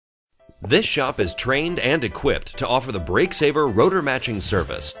This shop is trained and equipped to offer the BrakeSaver Rotor Matching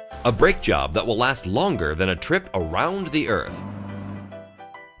service, a brake job that will last longer than a trip around the earth.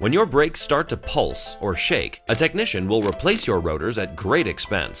 When your brakes start to pulse or shake, a technician will replace your rotors at great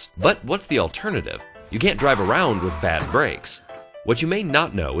expense. But what's the alternative? You can't drive around with bad brakes. What you may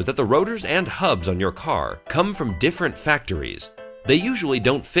not know is that the rotors and hubs on your car come from different factories. They usually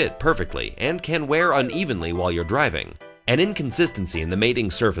don't fit perfectly and can wear unevenly while you're driving. An inconsistency in the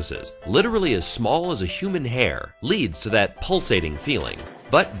mating surfaces, literally as small as a human hair, leads to that pulsating feeling.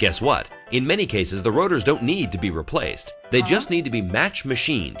 But guess what? In many cases, the rotors don't need to be replaced. They just need to be match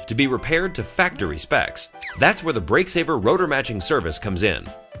machined to be repaired to factory specs. That's where the BrakeSaver Rotor Matching service comes in.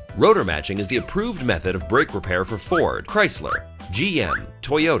 Rotor matching is the approved method of brake repair for Ford, Chrysler, GM,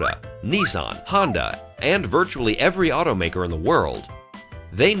 Toyota, Nissan, Honda, and virtually every automaker in the world.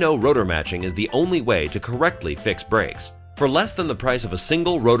 They know rotor matching is the only way to correctly fix brakes. For less than the price of a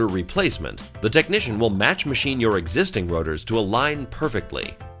single rotor replacement, the technician will match machine your existing rotors to align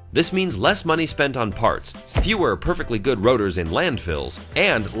perfectly. This means less money spent on parts, fewer perfectly good rotors in landfills,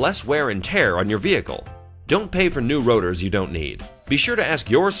 and less wear and tear on your vehicle. Don't pay for new rotors you don't need. Be sure to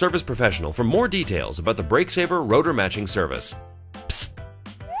ask your service professional for more details about the BrakeSaver Rotor Matching service. Psst!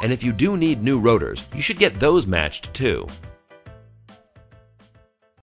 And if you do need new rotors, you should get those matched too.